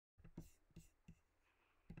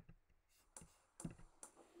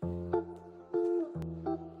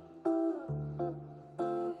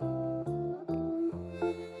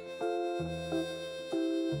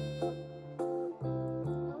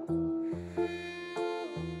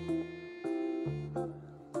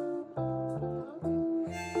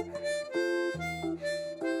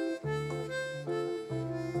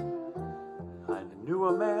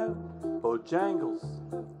Bojangles,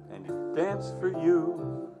 and he danced for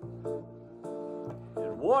you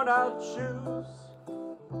in worn-out shoes,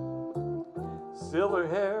 silver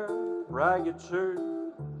hair, ragged shirt,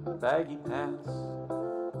 baggy pants,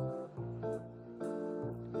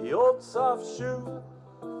 the old soft shoe.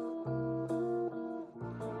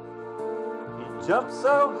 He jumped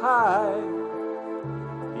so high,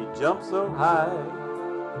 he jumped so high,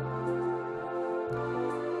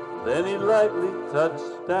 then he lightly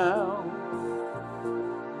touched down.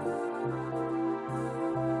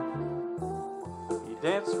 He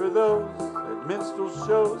danced for those at minstrel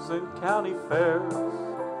shows and county fairs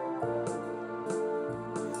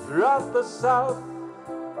throughout the South,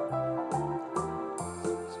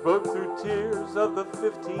 spoke through tears of the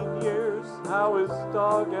 15 years, how his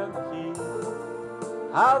dog and he,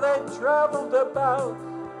 how they traveled about.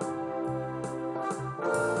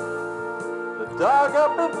 The dog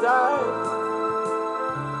up and died,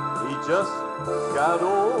 he just got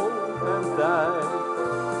old and died,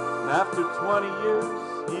 and after 20 years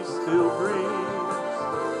he still grieves.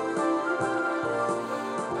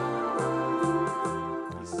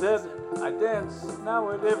 He said, I dance now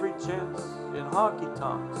at every chance in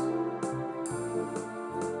honky-tonks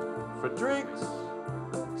for drinks,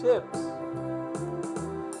 tips,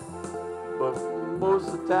 but most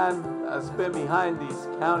of the time I spend behind these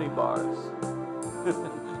county bars.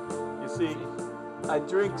 You see, I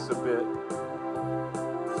drinks a bit.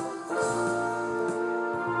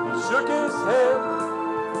 He shook his head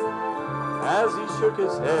as he shook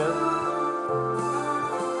his head.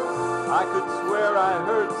 I could swear I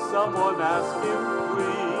heard someone ask him,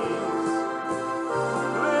 please,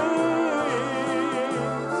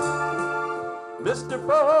 please, Mr.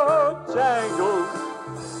 Bojangles,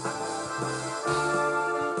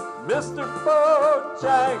 Mr.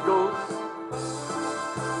 Bojangles,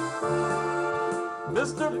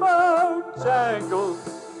 Mr. Bojangles,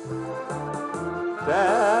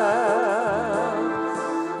 dance.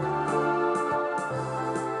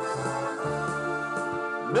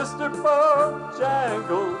 Mr.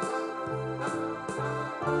 Bojangles,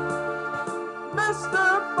 Mr.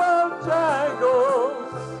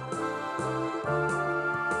 Bojangles,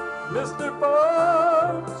 Mr.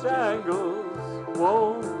 Bojangles,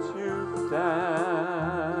 won't you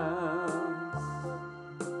dance?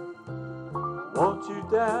 Won't you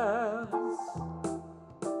dance?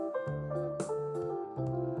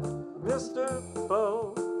 Mr.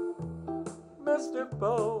 Bo,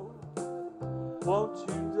 won't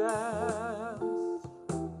you dance?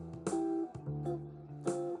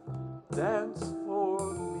 Dance